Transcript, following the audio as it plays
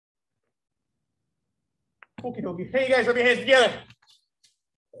Okie dokie. Hey, you guys, rub your hands together.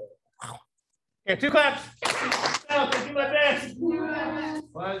 Okay, 2 claps. Now, let's do my best.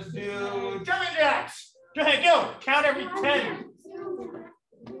 Let's do jumping jacks. Go ahead, go. Count every 10.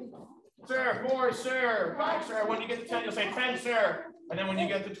 Sir, 4, sir, 5, sir. When you get to 10, you'll say 10, sir. And then when you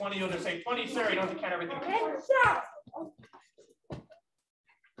get to 20, you'll just say 20, sir. You don't have to count everything.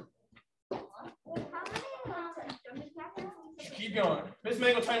 Keep going. Miss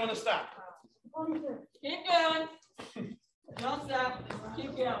Meg will tell you when to stop. Keep going. Don't stop.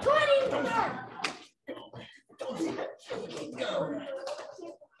 Keep going. 20. Don't stop. Don't stop. Keep going.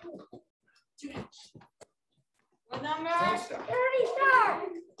 What number? Don't stop. 30, sir.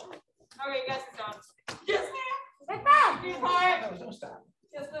 Okay, you guys can stop. Yes, ma'am. That's all. Keep hard. Don't stop.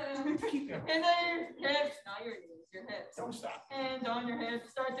 Yes, ma'am. Keep going. And then your hips, not your knees, your hips. Don't stop. And on your hips.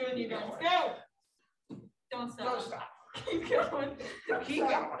 Start doing knee bends. Go. Don't stop. Don't stop. Keep going. Keep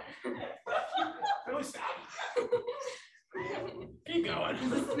going. Don't stop. Keep going.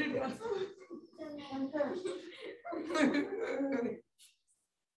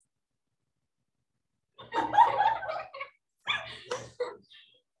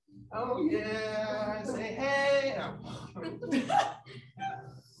 Oh yeah. Say hey. No.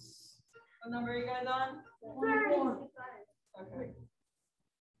 What number are you guys on? 30.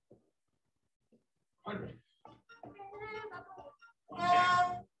 Okay. 100.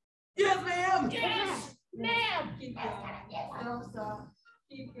 Yes, ma'am. Yes, ma'am. Keep going. Don't stop.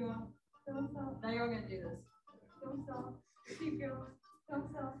 Keep going. Don't stop. Now you're all gonna do this. Don't stop. Keep going. Don't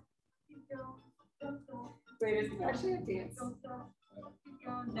stop. Keep going. Don't stop. Wait, is it actually a dance? Don't stop. Keep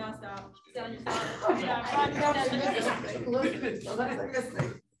going. Now stop. Sit on your side. Yeah, 5 minutes. No,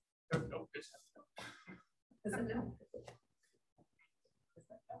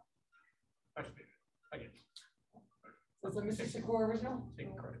 Again. Was it Mr. Shakur original?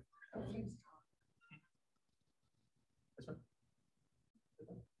 Taking credit. Oh, thanks. This one.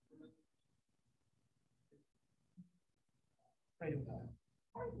 How you doing?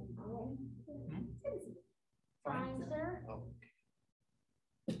 Fine, sir. Oh,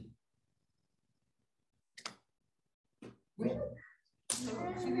 Okay.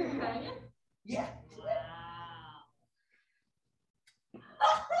 Yeah.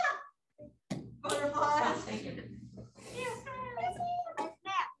 Butterflies.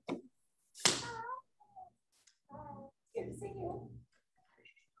 Good to see you.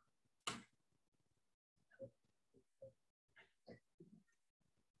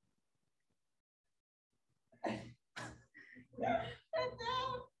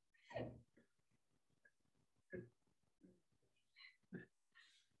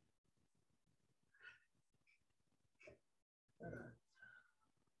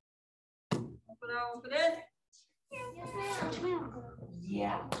 Open it. Yes, ma'am.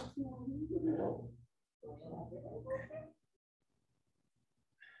 Yeah.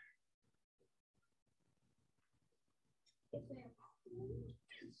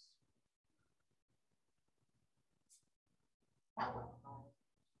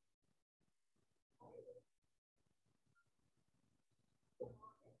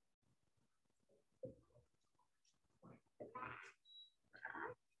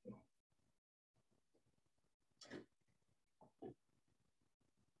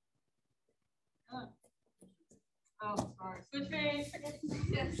 Oh, sorry. Switch me.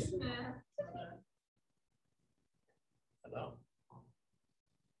 Yes. hello.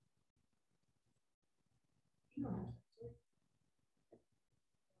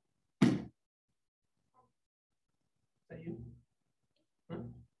 Is that you? Huh?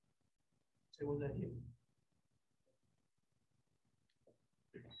 Say, was that you?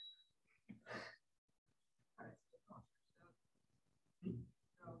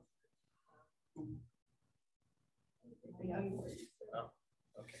 Oh,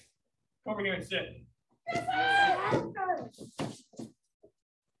 okay. Come over here and sit.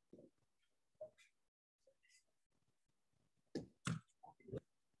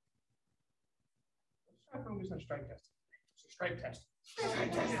 Focus on strike test. Strike test.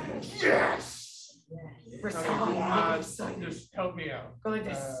 Yes. Just help me out. Go like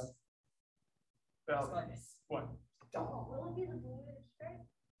this. Bell. What? Will it be the blue stripe?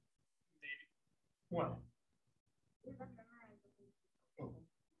 What?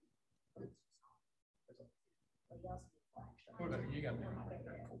 You got me.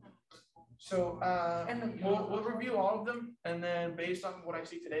 So we'll review all of them, and then based on what I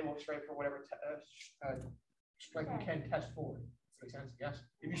see today, we'll strike for whatever strike you can test for. Makes sense? Yes.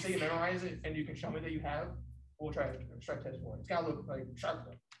 If you say you memorize it and you can show me that you have, we'll try to strike test for it. It's gotta look like sharp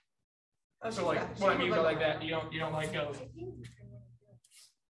though. So like what I mean by like that, you don't like go.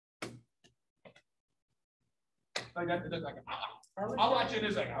 Like that, it looks like I'll watch it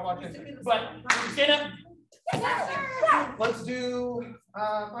in a second. I'll watch it in a second. But stand up. Let's do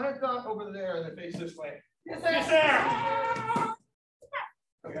find a dot over there and then face this way. Yes, sir. Yes, sir.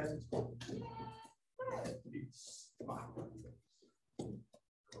 Okay.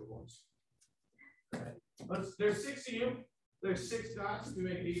 There's 6 of you. There's 6 dots to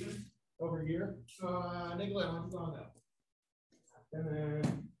make it even over here. So Nicolette, why don't you go on that? And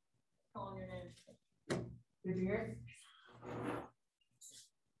then Calling your name. anything here?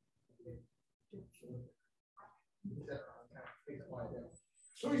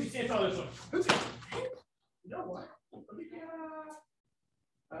 So we just can't tell this one. You know what? Let me get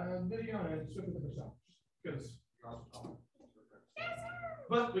video and switch with the percent. Because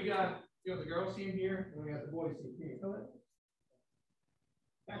but we got the girls team here and we got the boys team. Can you feel it?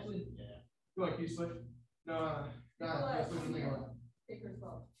 Actually, yeah. Go like you switch. No, take your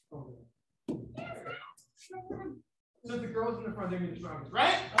spot. So the girls in the front, they're gonna be the strongest,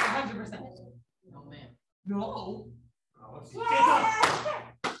 right? 100%. No, man. No. Oh, let's see.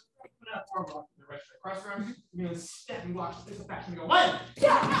 Cross round. You're gonna step and block. This is fashion. Go 1.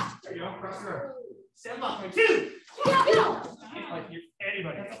 There you go. Cross round. Step block. 2. Like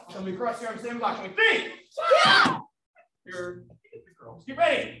anybody. Show me cross round. Step block. 3. You're the girls. Get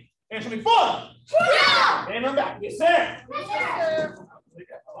ready. And show me 4. And I'm back. Yes, sir. Yes, sir.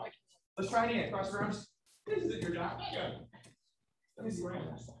 Let's try it again. Cross rounds. This isn't your job. Good. Let me see where I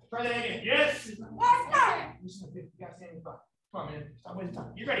am. Try that again. Yes. You gotta stand in the front. Come on, man. Stop wasting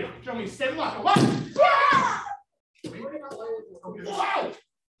time. You ready? Show me 7 block. 1. Wow.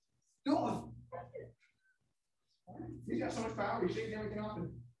 Go. He's got so much power. He's shaking everything off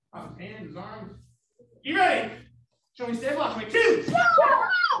his hands, his arms. You ready? Show me 7 block. 2.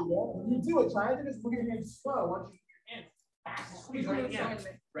 When you do it, try to just move your hands slow. Once you get your hands fast, squeeze right again.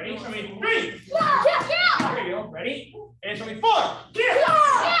 Ready? Show me 3. There you go. Ready? And show me 4.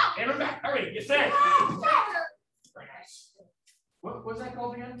 And I'm back. All right. Yes, sir. Very nice. What's that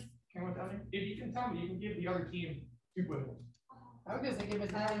called again? Can I went down there? If you can tell me, you can give the other team 2 points. I would just say give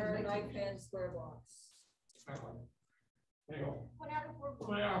it Hammer, time. knife, and square blocks. There you go. Put out the 4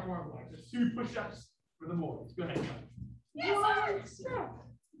 Put it out 4 blocks. Just 2 push-ups for the boys. Go ahead. Yes, sir.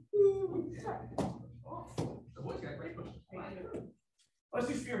 The boys got great push-ups. Let's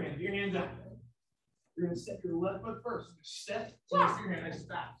do spear hands. Your hands up. You're going to step your left foot first. Step to your spear hand nice and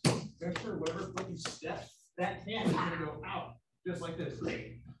fast. Make sure whatever foot you step, that hand is going to go out. Just like this.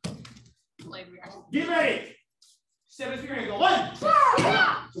 Get ready. Step your spear hand. Go 1. So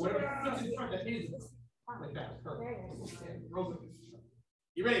whatever foot's in front, that hand is like that. Perfect.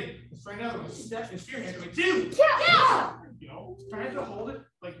 You ready? Let's try another one. Step and spear hand. 2. You know, try to hold it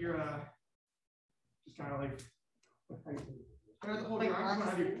like you're just kind of like. Try to hold your arms.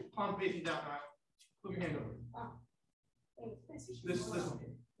 Have your palm facing down now. Flip your hand over. This one.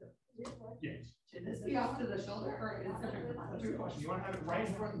 Yes. Should this be off to the shoulder or is it? That's a good question. You want to have it right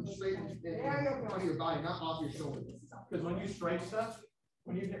in front of the straight in front of your body, not off your shoulder. Because when you strike stuff,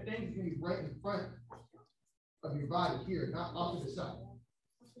 when you hit things, it's going to be right in front of your body here, not off to the side.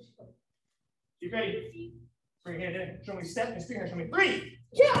 You ready? Bring your hand in. Show me step and spear hand. Show me 3.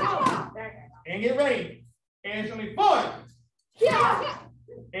 And get ready. And show me 4.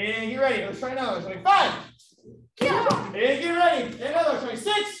 And get ready. Let's try another. Show me 5. And get ready. And another. Show me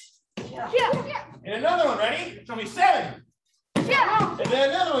 6. And another one. Ready? Show me 7. And then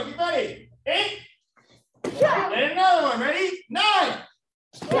another one. Get ready. 8. And another one. Ready? 9.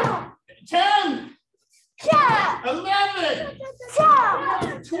 10. 11.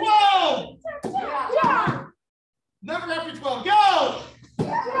 12. Number after 12. Go.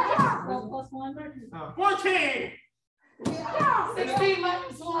 14. 16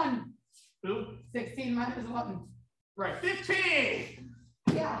 minus 1. Who? 16 minus 1. Right. 15.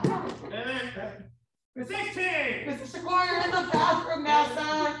 Yeah. And then 16. Mr. Shakur, you're in the bathroom now,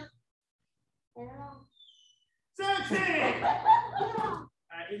 sir. 17. All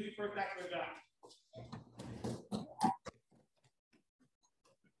right, easy for back to the back.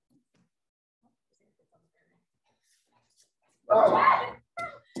 Oh.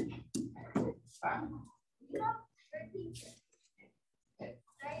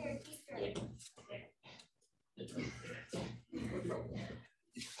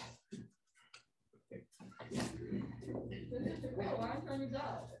 Why aren't you on your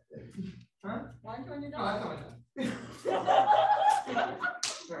job? Huh? Why aren't you on your Oh, job? that's not my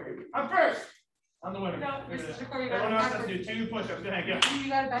job. I'm first. I'm the winner. No, Look at Mr. this. Shakur, you got Everyone it else has to backwards. do 2 push-ups. Go ahead, go. You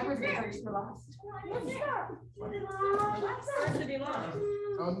got it backwards because you're last. First to be lost.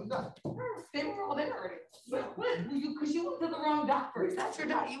 I'm done. They were all there already. Because you went to the wrong dot first. That's your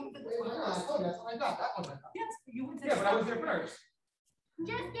dot. You went to the Oh, that's what I got. That one I got. Yes, you went to Yeah, but I was there first.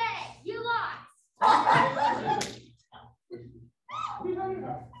 Just get it. You lost. What are you talking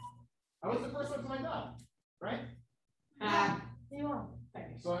about? I was the first one to my dot, right? You won.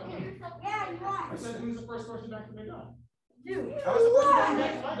 So I won. Yeah, you I won. said, who's the first person back to my dot? You. I was the first one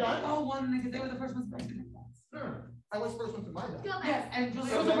back to my dot. Oh, one, because they were the first ones back to the class. No, I was the first one to my dot. Go back. Yes, and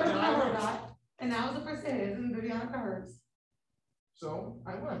Julia was the first one to her dot, and I was the first to his, and Viviana to hers. So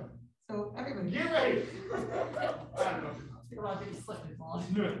I won. So everybody. Get ready. I don't know. You're allowed to slip and fall.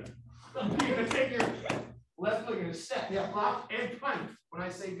 You're gonna take your left foot, you're gonna step, yeah, block and punch when I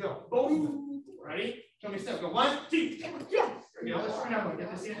say go. Both of them. Ready? Show me step. Go 1, 2. Yeah. Yeah, let's try now.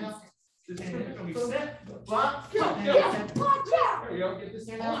 Get this hand out. This hand out. Show me step, block, punch. Go. There we go. Get this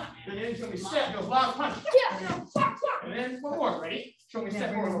hand out. And then show me step, go block, punch. And then one more. Ready? Show me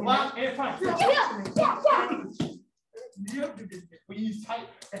step, go block and punch. Yep. Squeeze tight.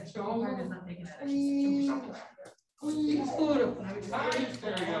 That's your whole heart is not taking that. There we go.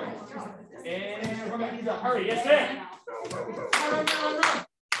 And we're gonna do that. Hurry, yes, sir. Run.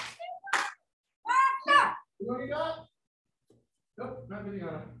 You know what you got? Nope, not really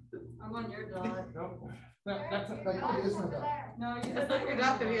gonna. I'm on your dot. Nope. That's like this one. No, you That's not your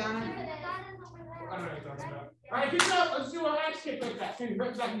dot, Viviana. I don't know what you're talking about. All right, good job. Let's do an axe kick like that. Maybe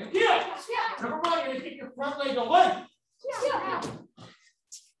right back in there. Yeah. Number 1, you're gonna kick your front leg. Go 1.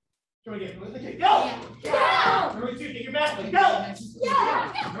 Show me again. Let the kick. Go. Number 2, kick your back leg. Go.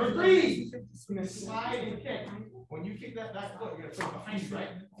 Number 3, you're gonna slide and kick. When you kick that back foot, you're gonna put it behind you, right?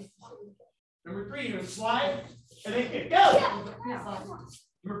 Number 3, you're gonna slide and then kick. Go.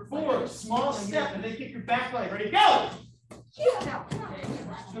 Number 4, small step and then kick your back leg. Ready? Go.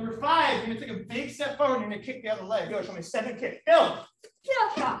 Number 5, you're gonna take a big step forward and you're gonna kick the other leg. Go. Show me step and kick. Go.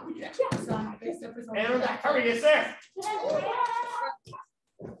 And we're back. Hurry, yes, sir.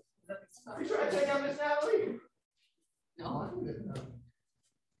 You trying to take out Miss Natalie? No, I didn't know.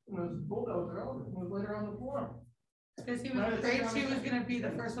 It was bulldozer. It was later on the floor. Because he was afraid she was gonna be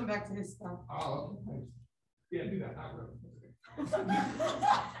the first one back to his stuff. Oh, okay. Yeah, do that. Not really.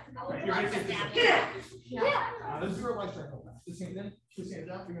 Right, you're gonna take this. Yeah. Let's do it like that. This hand in, this hand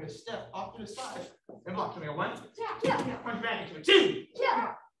out. You're gonna step off to the side and block. Show me a 1. Punch back into it. 2.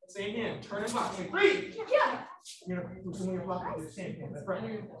 Same hand. Turn and block. Show me 3. You're gonna when you're blocking the same hand. That's right.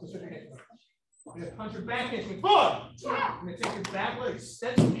 So switch your hands. You're gonna punch your back hand. Show me 4. You're gonna take your back leg,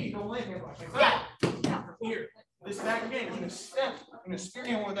 step your feet, don't leg hand block. Like that. Here. This back hand, you're gonna step. You're gonna spear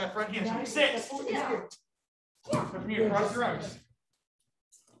hand with that front hand. Show me 6. From here, cross your arms.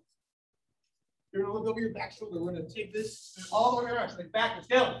 You're gonna look over your back shoulder. We're gonna take this all the way around. Like back, let's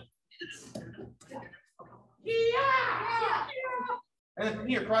go. And then from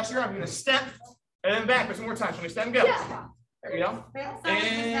here, cross your arm. You're gonna step and then backwards one more time. So we step and go. There you go. They all sound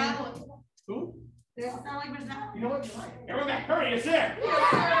like Miss Natalie. Who? They all sound like Miss Natalie. You know what? You're right. Everyone back. Hurry, it's there.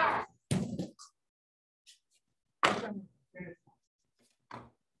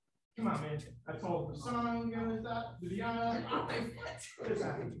 Come on, man. I told the song, Viviana.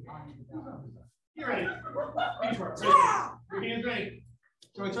 You ready? Ready for it. Your hands ready.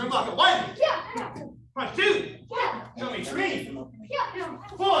 So we turn block. 1. Punch 2. Show me 3.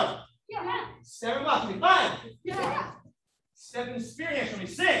 4. 7 block. Show me 5. 7 spear hand. Show me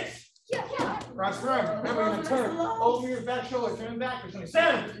 6. Cross your arm. Remember, you're gonna turn over your back shoulder. Turn back. Show me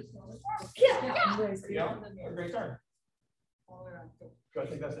 7. There you go. Great turn. Go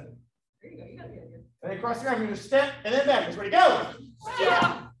take that step. There you go. You got it. And then cross your arm, you're gonna step and then backwards. Ready, go!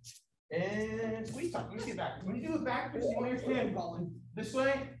 And squeeze time. Let me see it backwards. When you do it backwards, you want your hand going this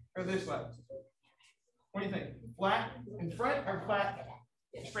way or this way? What do you think? Flat in front or flat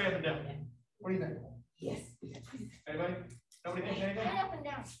straight up and down? What do you think? Yes. Anybody? Nobody thinks anything? Straight up and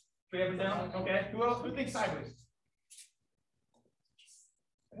down. Straight up and down? Okay. Who else? Who thinks sideways?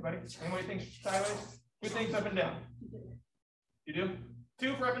 Anybody? Anybody thinks sideways? Who thinks up and down? You do?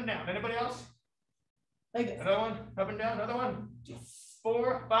 2 for up and down. Anybody else? Like this. Another one, up and down, another one.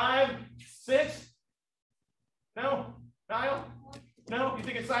 4, 5, 6. No? Niall? No? You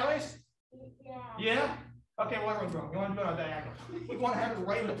think it's sideways? Yeah? Okay, well, everyone's wrong. You want to do it on diagonal. You want to have it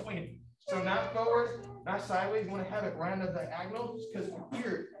right in between. So not forward, not sideways. You want to have it right on the diagonal because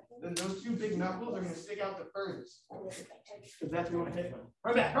here, then those 2 big knuckles are going to stick out the furthest. Because that's what you want to hit them.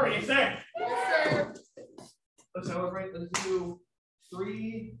 Right back. Hurry, it's there. Let's celebrate. Let's do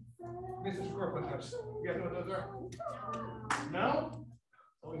 3. Mr. Score push-ups. You guys know what those are? No?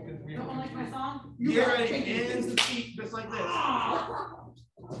 Don't like my song. song? Get ready, hands and feet, just like this.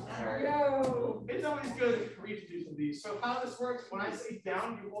 Yo. It's always good for you to do some of these. So how this works, when I say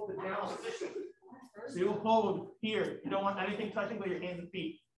down, you hold the down position. So you'll hold here. You don't want anything touching but your hands and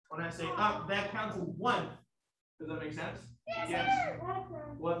feet. When I say up, that counts as 1. Does that make sense? Yes.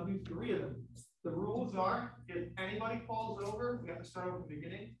 We'll have to do 3 of them. The rules are, if anybody falls over, we have to start over from the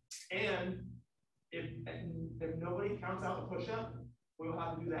beginning. And if nobody counts out the push-up, we'll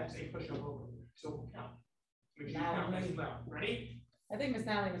have to do that same push-up over. So we'll count. Make sure you count nice and loud. Ready? I think Miss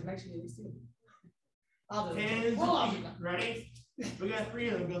Natalie was making you too. I'll do it. Hands and feet. Ready? We got 3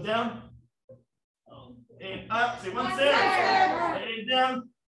 of them. Go down. And up. Say 1 second. And down.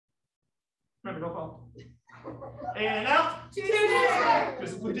 Remember, don't fall. And out. 2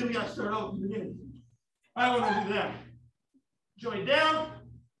 Because if we do, we got to start over from the beginning. I want to do that. Join down.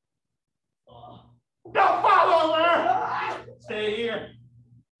 Don't fall over. Stay here.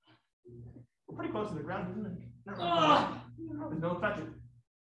 We're pretty close to the ground, isn't it? There's no touching.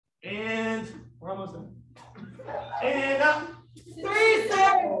 And we're almost done. And up. 3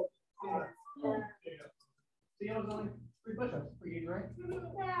 seconds. See, I was only 3 push-ups for you, right?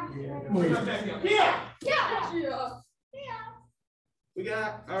 Yeah. We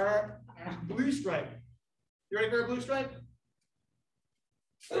got our blue stripe. You ready for a blue stripe?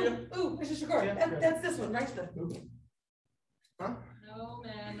 Ooh, Mr. Shakur, Yeah. that's this one, right? Huh? No,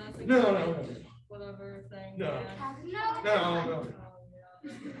 man, that's a No. whatever thing. No. man. No. Oh,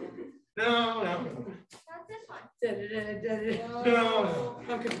 No. That's this one. No.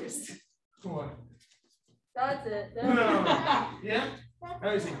 I'm confused. Come on. That's it. No. Yeah? That's Let me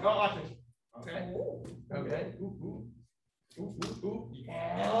this see. one. Oh, watch this. Okay. Okay. Ooh.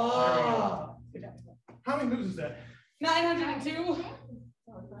 Yeah. Oh. How many moves is that? 902.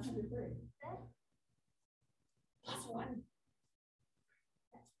 Plus 1.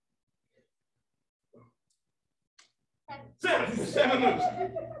 7 moves.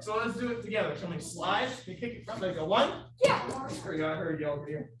 So let's do it together. Show me slide. You kick it front leg. Go 1. Yeah. Here we go. I heard you over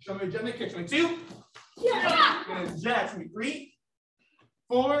here. Show me a gently kick. Show me 2. Yeah. And jab. Show me 3,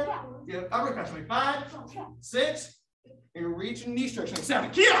 4. Get uppercut. Show me 5, 6. And you're reaching knee stretch. Show me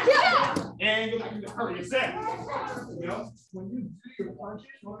 7. Yeah. And go back to the hurry. It's 7. You know, when you do your punches,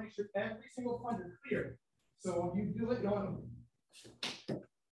 you want to make sure every single punch is clear. So when you do it, you want to.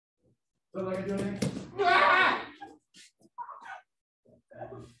 So like I do anything.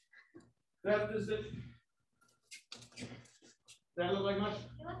 That is it. That look like much?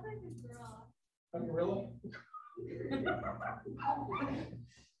 It looks like a girl. A gorilla?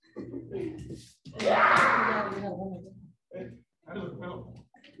 I look gorilla.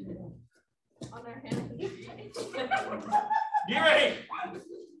 On their hands. Get ready.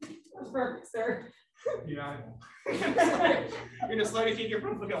 That's perfect, sir. Yeah. You're gonna slowly kick your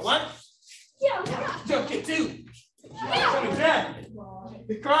front. Look at 1. Yeah. Jump kick 2. Show me jab.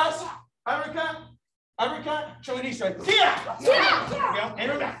 Cross. Uppercut. Show me knee strike. Yeah. Yeah.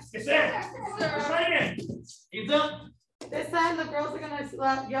 And we're back. Get set. Try again. Hands up. This time the girls are gonna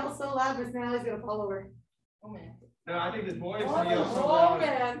yell so loud, Miss Natalie's gonna fall over. Oh, man. No, I think this boy is Oh, gonna yell so oh loud.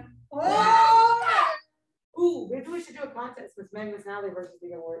 man. Oh. Ooh, maybe we should do a contest with Miss Natalie versus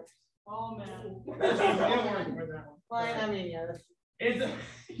the award. Oh, man. That's easy. Don't worry about that one. Fine, I mean, yeah.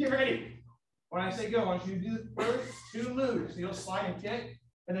 You ready? When I say go, I want you to do the first 2 moves. You'll slide and kick,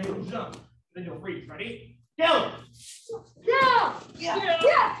 and then you'll jump. Then you'll freeze. Ready? Go! Yeah.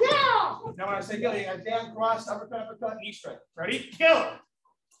 Yeah. Now when I say go, you got down, cross, uppercut, knee strike. Ready? Go!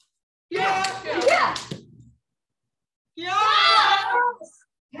 Yeah. Yeah. Yeah.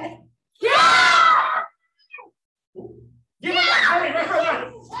 Give it back! Hurry,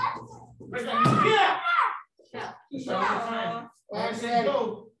 right. Yeah! So time. When I say go,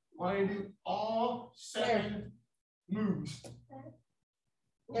 I want you to do all 7 moves.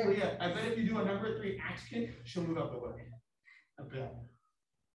 Oh yeah, I bet if you do a number 3 axe kick, she'll move out the way. I bet.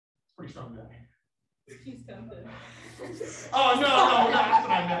 It's pretty strong guy. He's tempted. Oh no, that's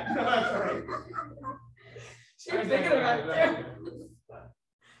what I meant. No, that's all right. She was thinking about it too.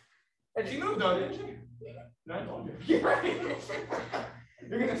 And she moved though, didn't she? No, I told you. Get ready.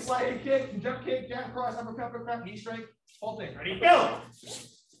 You're gonna slide and kick, jump kick, jab, cross, uppercut, knee strike, whole thing. Ready? Go!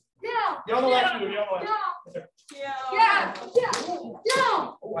 Yeah. Get on the left, dude. Get on the left. Yeah. Yeah.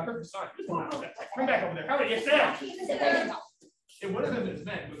 Oh, I heard the sign. Come back over there. Come on, yes, sir. It would have been this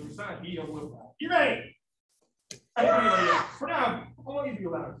man, but the sign, he would. You ready? For now, I want you to be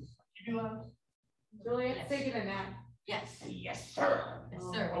loud. You be loud? Juliet's taking a nap. Yes, sir. Yes, sir.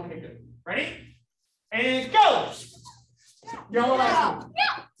 Okay, good. Ready? And go! You're on the last one.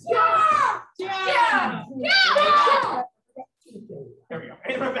 Yeah. There we go.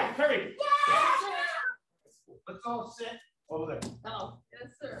 And we're back. Hurry. all sit over there. Oh,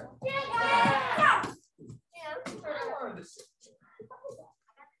 yes, sir.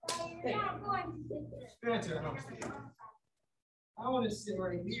 That's it. I want to sit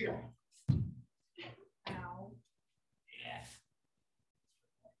right here. Ow. Yeah.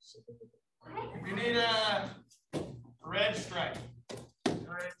 You need a red stripe. All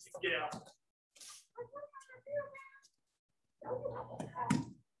right, get out.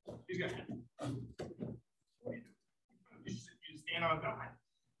 He's got it. You stand on that.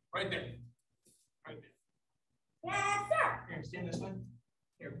 Right there. Right there. Yes, sir. Here, stand this way.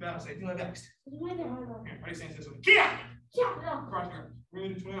 Here, bounce. I do my next. Wait a minute. Here, ready, stand this way. Kia! Yeah. Cross your arms. We're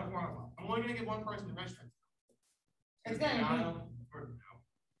going to do 20 off one off. I'm only going to get one person in the restaurant. It's gonna be.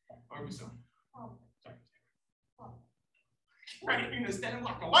 Or we saw. Oh. Sorry. Ready? You're going to stand and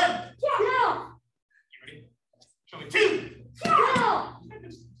walk. Go 1. Yeah. You ready? Show me 2. Yeah. Oh,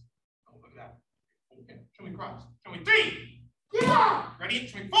 look at that. Okay. Show me cross. Show me 3. Yeah. Ready?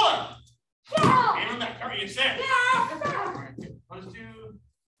 Show me 4. Yeah. Hand on back. Hurry, it's there. Yeah. All right. Let's do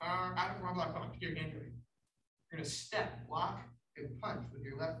out of one block punch. Get your hand ready. You're going to step, block, and punch with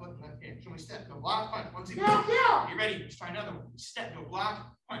your left foot and left hand. Show me step. Go block, punch. 1, 2, 3. Yeah. You ready? Let's try another one. Step, go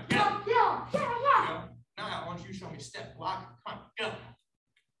block, punch. Go. Yeah. Yeah. There Yeah. you go. Now I want you to show me step, block, punch. Go.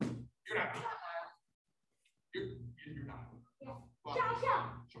 You're not. You're not. Yeah. Block. Yeah.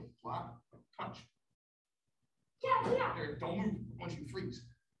 Show me block, punch. Yeah. Yeah. There, don't move. I want you to freeze.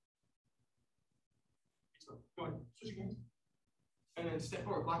 So, go ahead. Switch your hands. And then step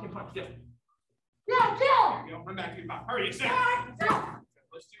forward, block and punch. Go. Yeah. There you go. Run back to your pop. Hurry, it's there. Yeah.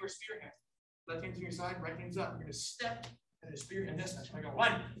 Let's do our spear hand. Left hand's on your side, right hand's up. We're gonna step and then spear hand this. That's gonna go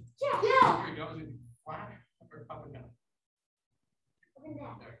 1. Yeah. Here we go. It's gonna be flat, up and down.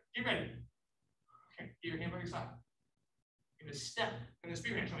 There. Get ready. Okay, get your hand by your side. You're gonna step and then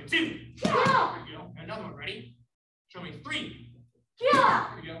spear hand. Show me 2. Yeah. There you go. And another one. Ready? Show me 3. Yeah.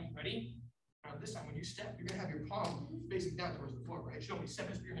 Here we go. Ready? Now this time when you step, you're gonna have your palm facing down towards the floor, right? Show me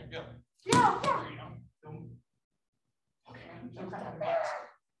 7 spear hand. Go. Yeah. There you go. Don't move. Okay. Jump out of the box.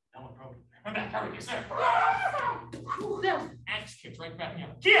 No one broke. Run back. Hurry, yes, sir. Yeah. Axe kicks right back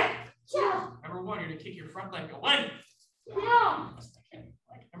now. Yeah. Yeah. Number 1, you're gonna kick your front leg. Go 1. Yeah.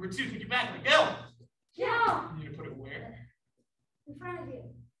 Number 2, kick your back leg. Go. Yeah. You need to put it where? In front of you.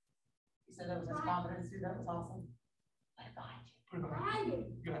 You said that was his confidence too. That was awesome. Put it behind you. Put it behind Behind you.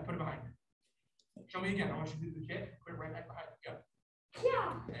 you. Good. Put it behind you. Show me again. I want you to do the kick. Put it right back behind you. Go.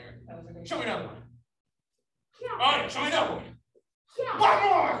 Yeah. There. That was a good. Show me another one. Yeah. Oh, yeah. Show me another one. Yeah. One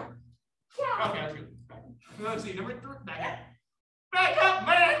more. Yeah. Okay, that's good. Back. Let's see. Number 3. Back up. Back up,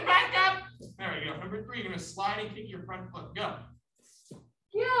 man. Back up. There we go. Number 3, you're gonna slide and kick your front foot. Go.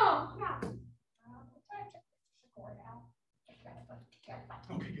 Yeah. Yeah.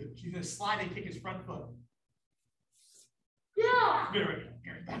 Okay, good. He's gonna slide and kick his front foot. Yeah. There we go.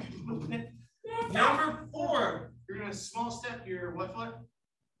 Here, back up a little bit. Yeah. Number 4, you're gonna small step your what foot?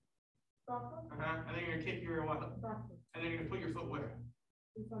 And then you're gonna kick your what? And then you're gonna put your foot where?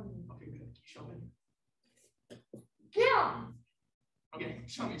 Okay, good. Show me. Yeah. Okay,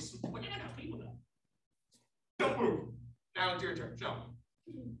 show me. What you got people though? Don't move. Now it's your turn. Show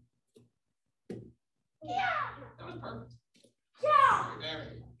me. Yeah. That was perfect. Yeah. There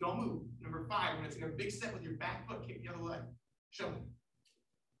we go. Don't move. Number 5, when it's in a big step with your back foot, kick the other leg. Show me.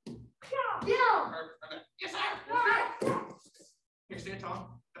 Yeah. Yeah. Perfect. Okay. Yes, sir. Here, stand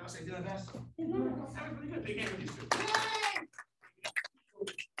tall. That was doing that. That was really good. Big hand with these 2.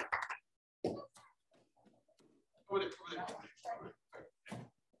 Over there.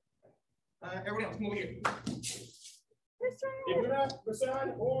 Everyone else, come over here. If you're not Rasan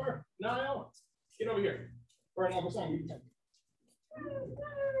or Niall, get over here. Or no, Rasan, you can.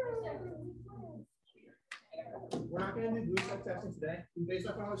 We're not going to do blue step testing today. Based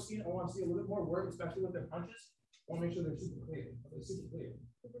off what I've seen, I want to see a little bit more work, especially with their punches. I want to make sure they're super clear.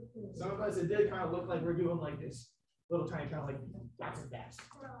 Some of us, it did kind of look like we're doing like this. Little tiny kind of like lots of gaps.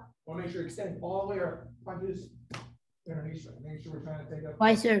 I want to make sure extending all the way our punches underneath. Make sure we're trying to take up.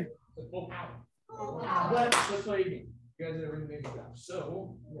 Why, sir? The full power. But let's play again. You guys did a really amazing job.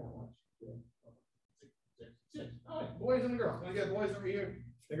 So, yeah, watch. 6. All right, boys and the girls. I got boys over here,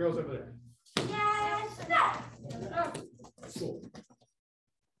 the girls over there. Cool.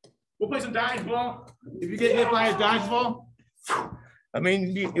 We'll play some dodgeball. If you get hit by a dodgeball, I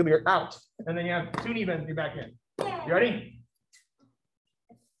mean, you'll be out. And then you have 2 knee bends, you're back in. You ready?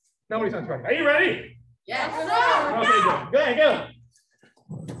 Nobody's on track. Are you ready? Yes. Okay, good. Go ahead, go.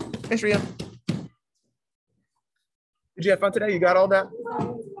 Thanks, Ria. Did you have fun today? You got all that?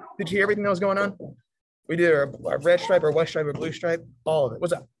 Did you hear everything that was going on? We did our red stripe, our white stripe, our blue stripe, all of it.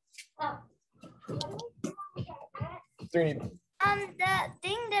 What's up? 3 need. The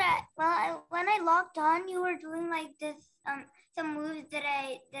thing that when I logged on, you were doing like this, some moves that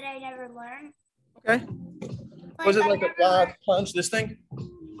I never learned. Okay. Was it like a block, punch, this thing?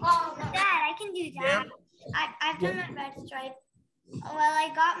 Oh, that I can do that. Yeah. I've done that red stripe. Well,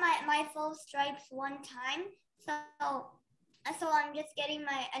 I got my full stripes one time, so I'm just getting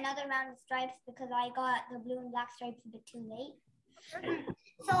my another round of stripes because I got the blue and black stripes a bit too late.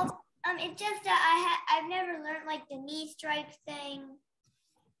 So it's just that I've never learned like the knee stripe thing.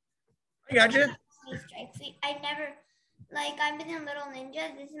 I got you. Knee stripes. I've never, like, I've been in Little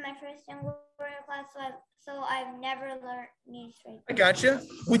Ninjas. This is my first Jungle Warrior class, so I've never learned knee stripes. I got you.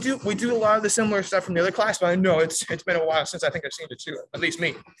 We do a lot of the similar stuff from the other class, but I know it's been a while since I think I've seen it too. At least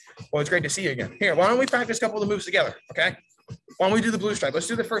me. Well, it's great to see you again. Here, why don't we practice a couple of the moves together? Okay. Why don't we do the blue stripe? Let's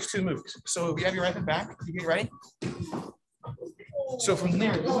do the first 2 moves. So we have your right foot back. You get ready? So from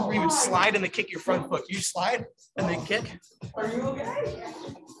there, this is where you would slide and then kick your front foot. You slide and then kick. Are you okay?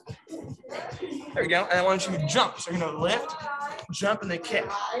 There we go. And I want you to jump. So you're gonna lift, jump, and then kick.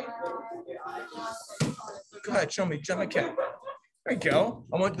 Go ahead, show me. Jump and kick. There you go.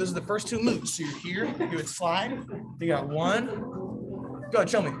 This is the first 2 moves. So you're here. You would slide. You got 1. Go ahead,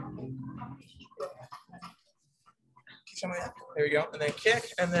 show me. Show me that. There you go. And then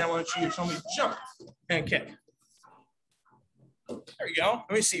kick. And then I want you to show me jump and kick. There you go.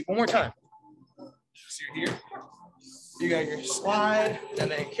 Let me see. One more time. So you're here. You got your slide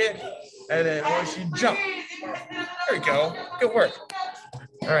and then kick. And then I want you to jump. There you go. Good work.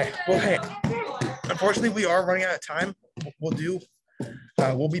 All right. Well, hey, unfortunately, we are running out of time.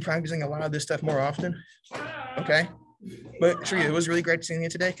 We'll be practicing a lot of this stuff more often. Okay. But Shreya, it was really great seeing you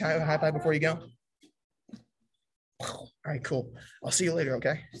today. Can I have a high five before you go? All right, cool. I'll see you later,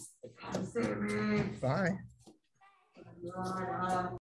 okay? Bye.